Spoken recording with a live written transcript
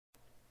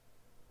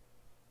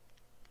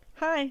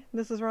Hi,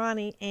 this is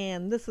Ronnie,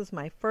 and this is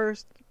my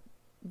first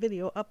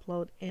video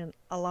upload in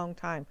a long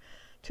time,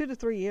 2 to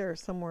 3 years,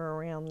 somewhere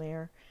around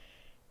there.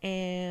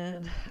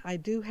 And I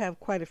do have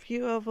quite a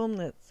few of them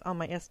that's on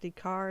my SD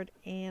card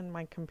and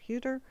my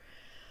computer.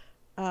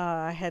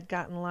 I had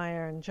gotten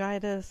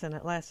laryngitis, and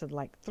it lasted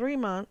like 3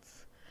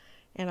 months,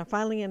 and I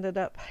finally ended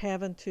up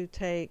having to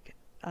take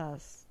a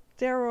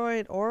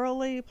steroid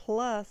orally,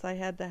 plus I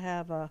had to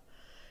have a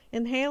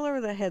inhaler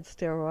that had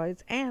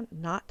steroids and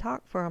not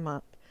talk for a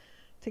month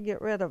to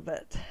get rid of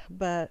it.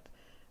 But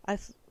I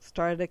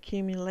started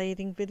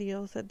accumulating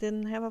videos that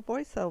didn't have a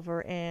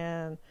voiceover,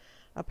 and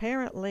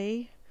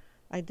apparently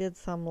I did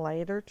some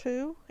later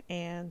too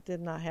and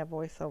did not have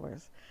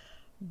voiceovers.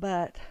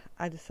 But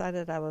I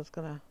decided I was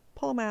going to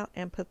pull them out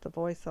and put the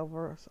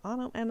voiceovers on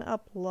them and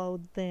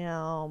upload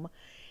them.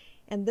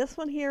 And this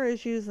one here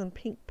is using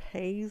Pink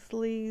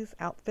Paisley's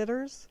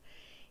Outfitters,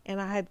 and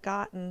I had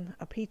gotten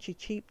a peachy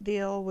cheap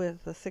deal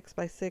with the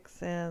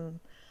 6x6 and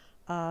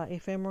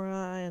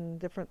ephemera and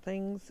different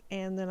things,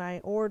 and then I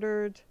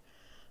ordered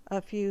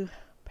a few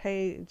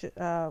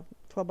 12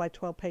 by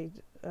 12 page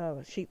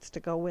sheets to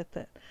go with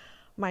it.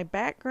 My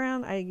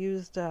background, I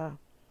used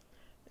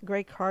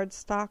gray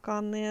cardstock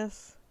on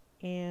this,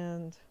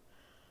 and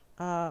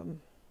I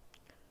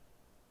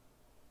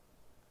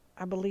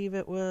believe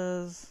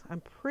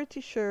I'm pretty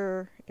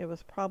sure it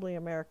was probably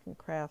American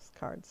Crafts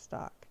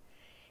cardstock.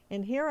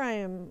 And here I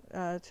am,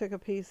 took a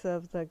piece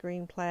of the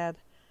green plaid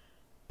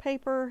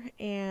paper,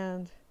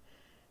 and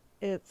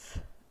it's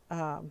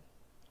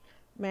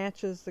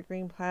matches the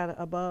green plaid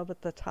above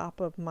at the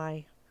top of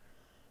my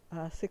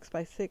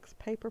 6x6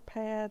 paper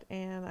pad,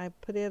 and I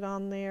put it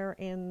on there,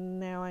 and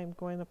now I'm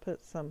going to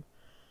put some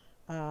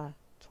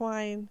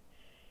twine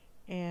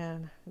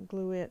and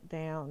glue it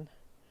down.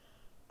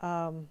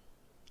 I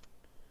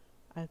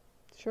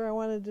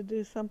wanted to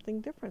do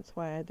something different, that's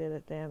why I did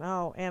it then.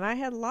 Oh, and I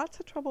had lots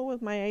of trouble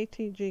with my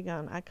ATG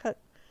gun. I cut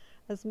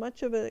as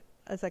much of it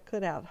as I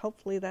could out.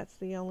 Hopefully that's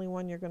the only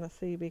one you're going to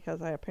see,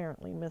 because I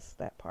apparently missed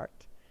that part.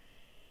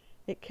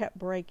 It kept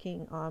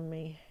breaking on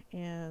me,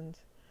 and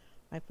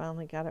I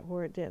finally got it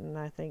where it didn't,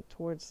 I think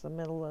towards the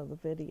middle of the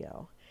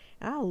video.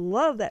 And I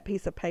love that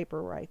piece of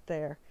paper right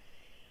there.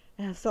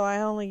 And so I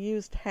only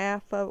used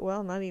half of it,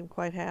 well, not even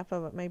quite half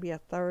of it, maybe a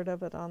third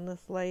of it on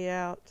this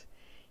layout.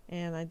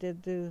 And I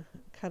did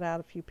cut out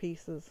a few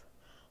pieces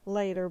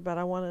later, but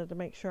I wanted to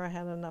make sure I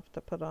had enough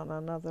to put on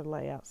another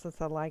layout since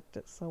I liked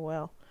it so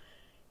well.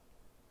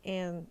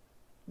 And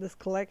this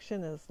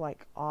collection is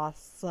like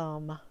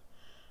awesome.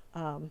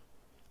 It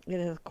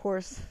is, of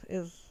course,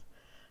 is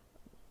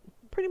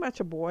pretty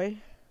much a boy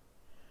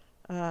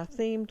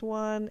themed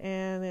one,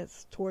 and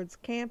it's towards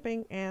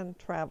camping and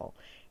travel.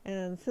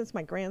 And since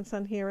my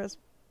grandson here is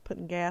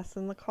putting gas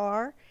in the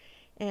car,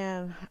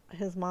 and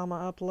his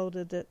mama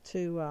uploaded it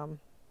to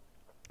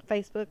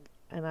Facebook,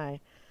 and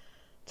I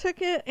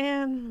took it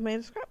and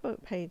made a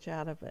scrapbook page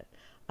out of it.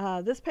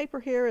 This paper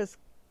here is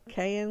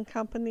K &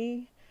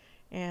 Company,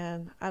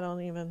 and I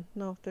don't even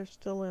know if they're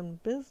still in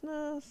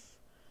business.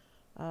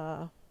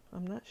 I'm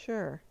not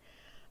sure.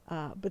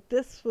 But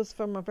this was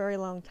from a very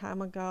long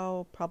time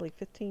ago, probably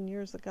 15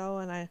 years ago,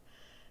 and I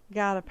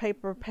got a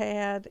paper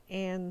pad,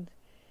 and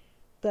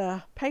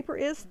the paper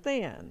is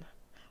thin,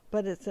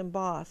 but it's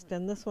embossed.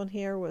 And this one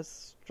here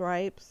was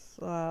stripes,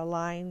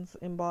 lines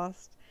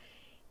embossed,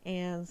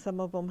 and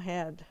some of them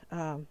had,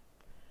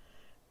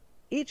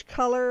 each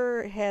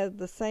color had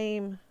the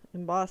same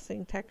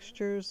embossing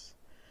textures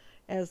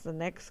as the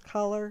next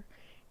color,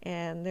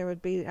 and there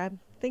would be, I'm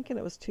thinking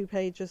it was 2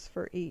 pages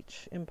for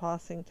each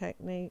embossing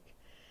technique,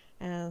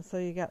 and so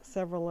you got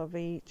several of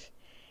each.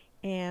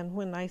 And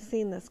when I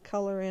seen this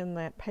color in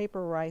that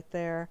paper right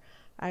there,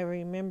 I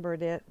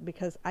remembered it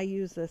because I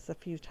used this a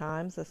few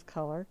times, this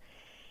color,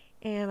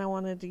 and I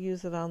wanted to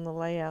use it on the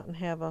layout and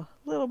have a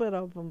little bit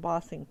of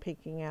embossing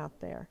peeking out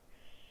there.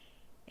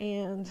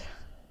 And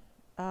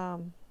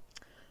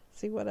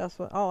see what else.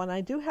 Oh, and I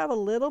do have a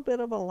little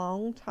bit of a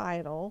long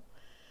title,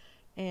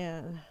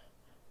 and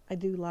I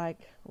do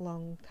like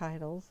long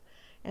titles.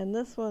 And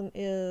this one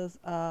is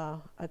a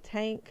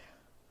tank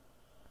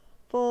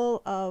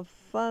full of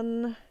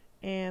fun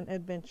and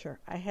adventure.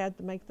 I had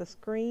to make the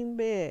screen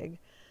big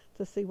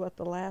to see what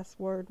the last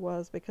word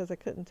was, because I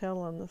couldn't tell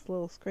on this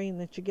little screen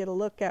that you get a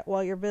look at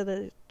while you're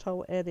video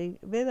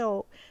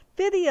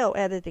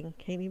editing.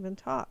 Can't even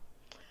talk.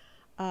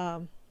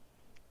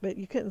 But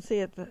you couldn't see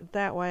it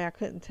that way. I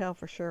couldn't tell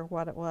for sure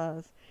what it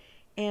was.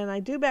 And I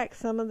do back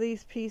some of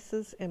these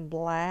pieces in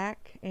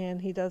black, and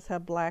he does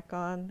have black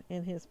on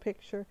in his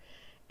picture.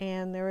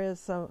 And there is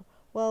some,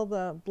 well,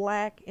 the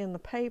black in the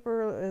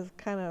paper is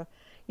kind of,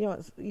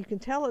 you can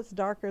tell it's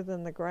darker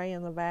than the gray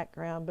in the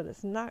background, but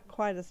it's not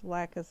quite as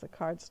black as the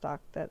cardstock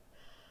that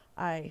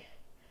I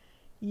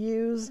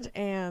used.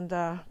 And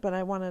but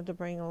I wanted to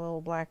bring a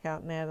little black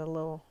out and add a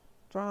little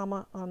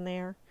drama on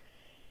there.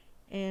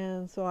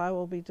 And so I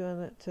will be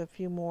doing it to a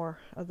few more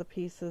of the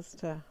pieces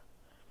to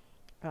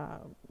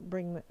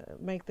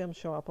make them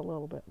show up a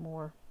little bit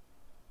more.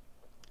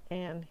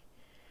 And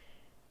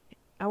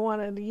I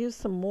wanted to use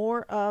some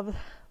more of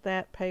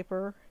that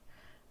paper.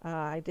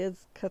 I did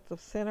cut the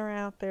center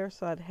out there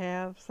so I'd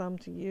have some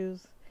to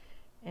use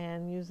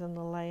and using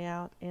the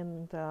layout,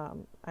 and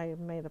I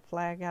made a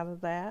flag out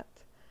of that.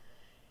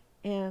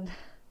 And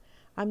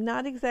I'm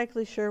not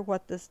exactly sure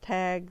what this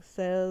tag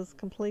says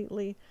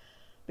completely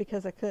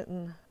because I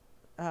couldn't,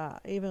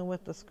 even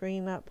with the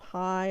screen up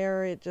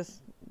higher, it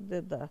just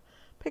did the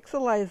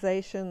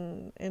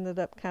pixelization ended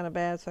up kind of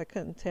bad, so I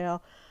couldn't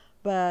tell.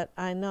 But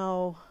I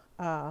know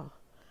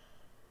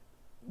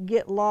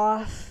Get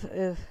Lost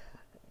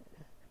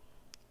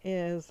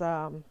is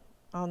on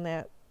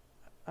that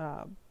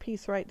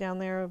piece right down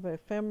there of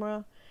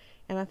ephemera,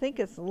 and I think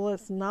it's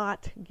Let's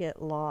Not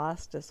Get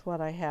Lost is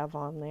what I have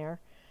on there,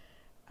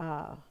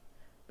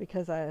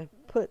 because I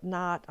put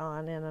not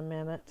on in a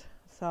minute,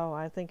 so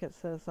I think it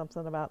says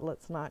something about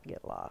Let's Not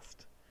Get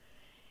Lost.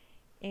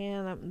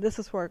 And this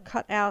is where I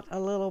cut out a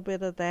little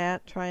bit of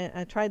that.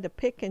 I tried to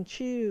pick and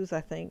choose,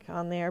 I think,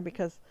 on there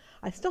because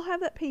I still have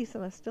that piece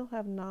and I still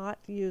have not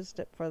used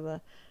it for the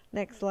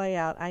next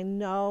layout. I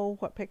know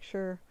what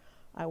picture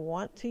I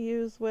want to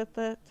use with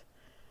it.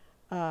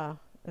 A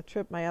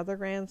trip my other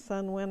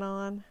grandson went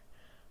on,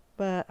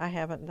 but I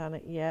haven't done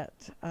it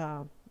yet.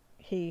 I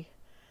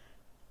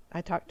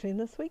talked to him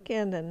this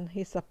weekend, and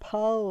he's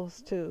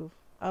supposed to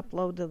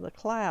upload to the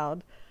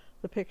cloud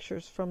the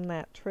pictures from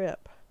that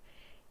trip.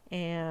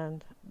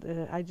 And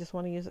I just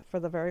want to use it for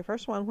the very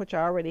first one, which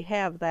I already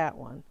have that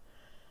one.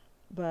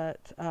 But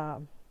I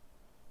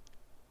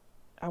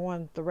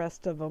want the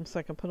rest of them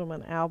so I can put them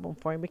in an album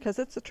for him because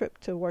it's a trip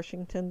to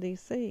Washington,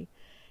 D.C.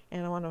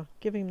 And I want to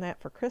give him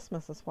that for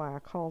Christmas. That's why I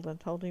called and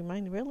told him I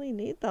really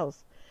need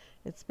those.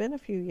 It's been a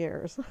few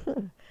years.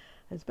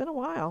 It's been a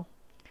while.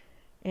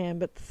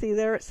 But see,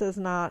 there it says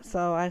not,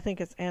 so I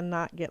think it's and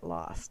not get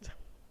lost.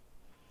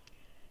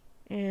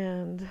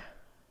 And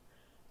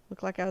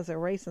looked like I was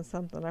erasing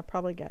something. I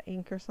probably got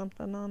ink or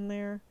something on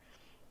there.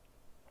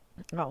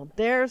 Oh,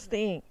 there's the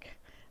ink.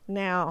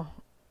 Now,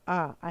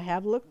 I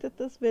have looked at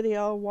this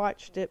video,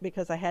 watched it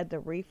because I had to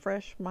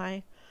refresh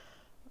my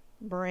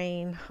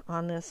brain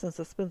on this since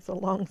it's been so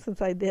long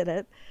since I did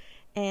it.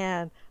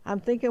 And I'm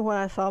thinking when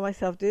I saw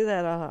myself do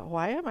that, I thought,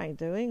 why am I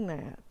doing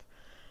that?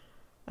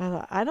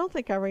 I don't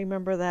think I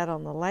remember that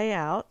on the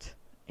layout.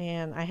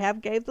 And I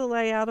have gave the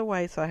layout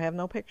away, so I have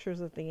no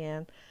pictures at the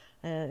end.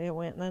 It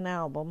went in an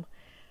album.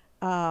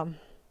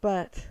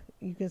 But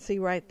you can see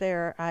right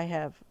there, I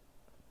have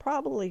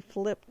probably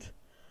flipped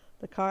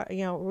the card,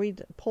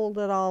 pulled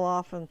it all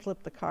off and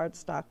flipped the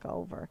cardstock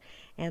over.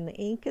 And the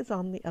ink is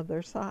on the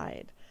other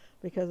side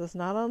because it's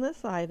not on this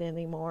side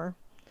anymore.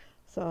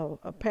 So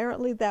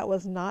apparently that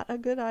was not a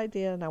good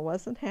idea, and I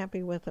wasn't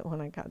happy with it when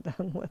I got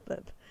done with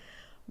it.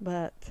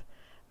 But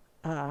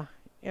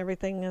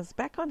everything is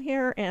back on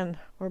here, and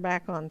we're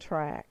back on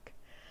track.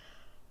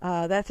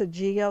 That's a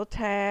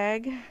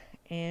geotag,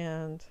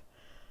 and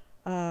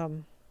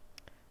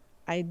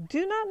I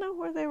do not know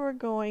where they were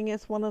going.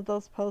 It's one of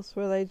those posts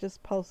where they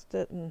just post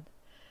it and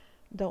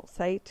don't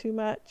say too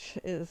much,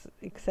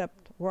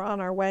 except we're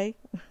on our way.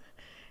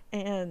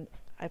 And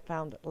I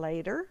found it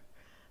later.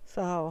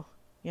 So,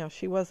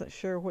 she wasn't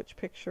sure which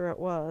picture it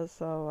was.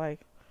 So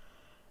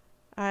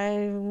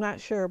I'm not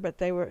sure, but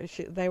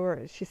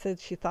she said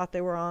she thought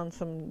they were on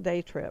some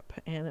day trip,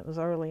 and it was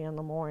early in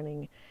the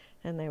morning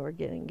and they were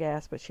getting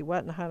gas, but she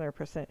wasn't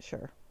 100%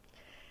 sure.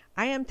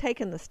 I am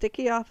taking the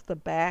sticky off the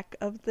back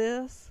of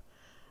this,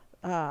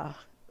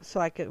 so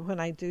I could, when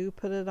I do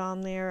put it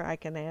on there, I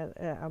can add,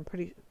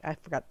 I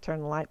forgot to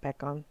turn the light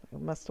back on. I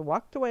must have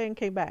walked away and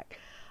came back.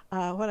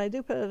 When I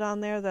do put it on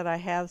there, that I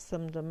have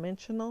some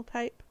dimensional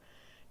tape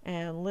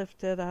and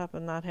lift it up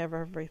and not have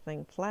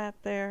everything flat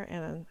there.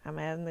 And I'm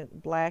adding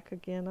it black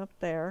again up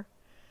there.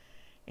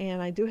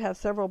 And I do have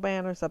several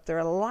banners up there.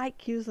 I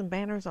like using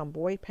banners on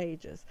boy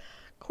pages.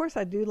 Of course,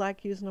 I do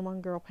like using them on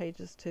girl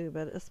pages too,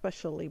 but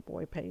especially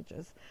boy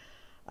pages.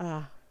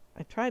 I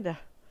try to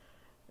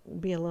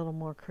be a little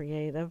more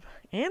creative,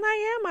 and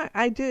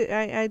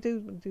I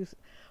do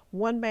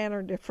one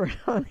banner different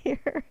on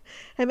here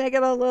and make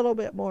it a little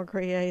bit more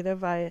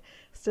creative.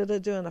 Instead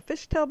of doing a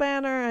fishtail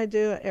banner, I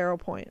do an arrow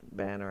point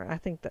banner. I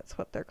think that's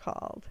what they're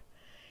called.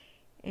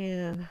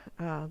 And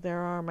there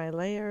are my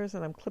layers,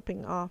 and I'm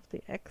clipping off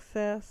the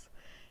excess,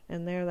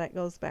 and there, that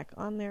goes back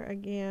on there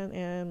again.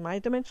 And my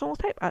dimensional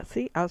tape, I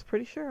was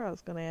pretty sure I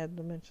was going to add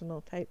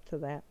dimensional tape to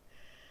that.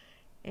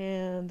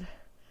 And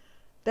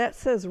that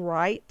says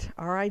right,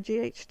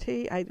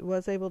 R-I-G-H-T. I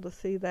was able to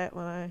see that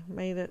when I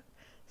made it.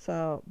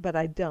 So, but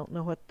I don't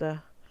know what the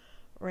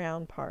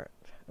round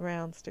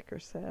sticker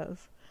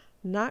says.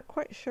 Not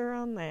quite sure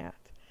on that.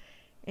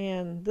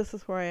 And this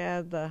is where I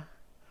add the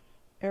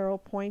arrow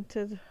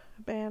pointed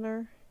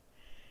banner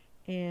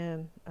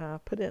and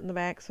put it in the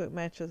back so it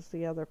matches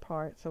the other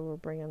part. So we're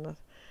bringing the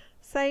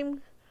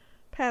same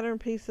pattern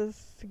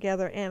pieces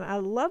together. And I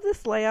love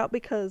this layout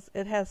because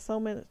it has so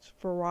much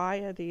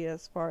variety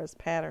as far as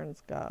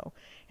patterns go,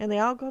 and they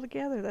all go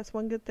together. That's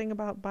one good thing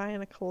about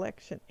buying a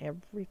collection.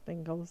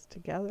 Everything goes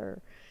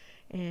together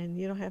and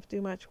you don't have to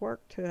do much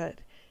work to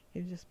it.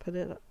 You just put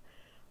it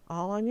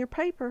all on your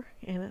paper,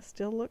 and it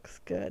still looks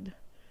good.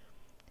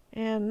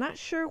 And not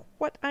sure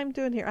what I'm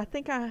doing here. I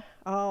think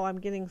I'm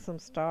getting some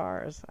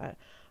stars. I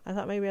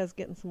thought maybe I was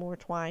getting some more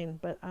twine,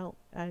 but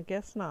I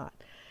guess not.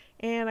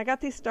 And I got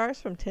these stars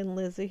from Tin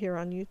Lizzie here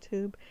on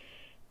YouTube,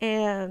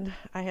 and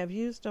I have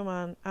used them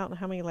on, I don't know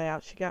how many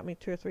layouts. She got me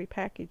 2 or 3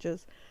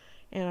 packages,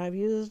 and I've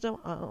used them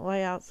on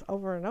layouts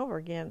over and over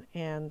again,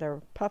 and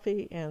they're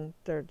puffy and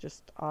they're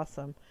just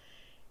awesome.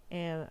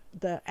 And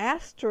the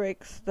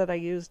asterisks that I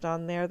used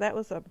on there, that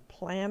was a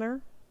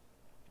planner.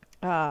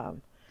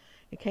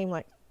 It came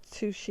like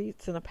 2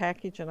 sheets in a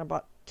package, and I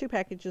bought 2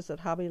 packages at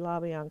Hobby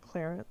Lobby on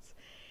clearance,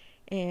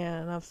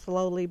 and I've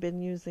slowly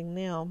been using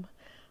them.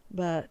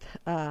 But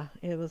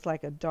it was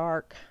like a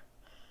dark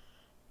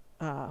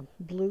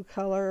blue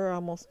color,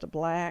 almost a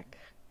black,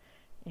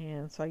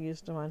 and so I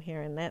used them on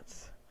here, and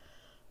that's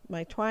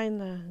my twine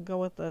to go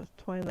with the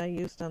twine I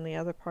used on the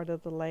other part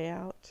of the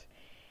layout.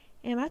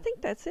 And I think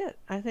that's it.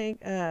 I think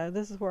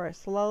this is where I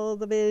slow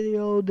the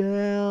video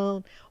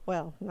down.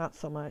 Well, not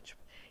so much.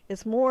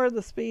 It's more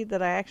the speed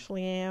that I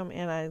actually am,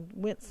 and I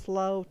went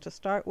slow to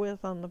start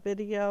with on the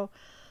video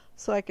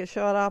so I could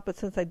show it off, but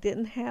since I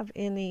didn't have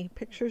any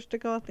pictures to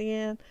go at the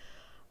end,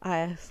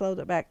 I slowed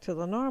it back to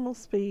the normal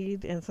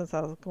speed, and since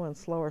I was going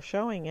slower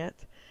showing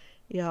it,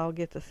 y'all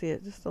get to see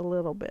it just a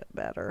little bit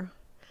better.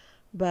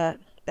 But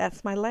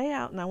that's my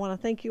layout, and I want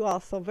to thank you all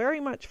so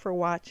very much for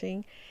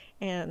watching,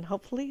 and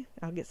hopefully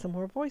I'll get some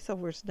more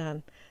voiceovers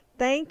done.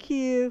 Thank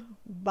you.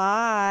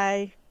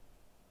 Bye.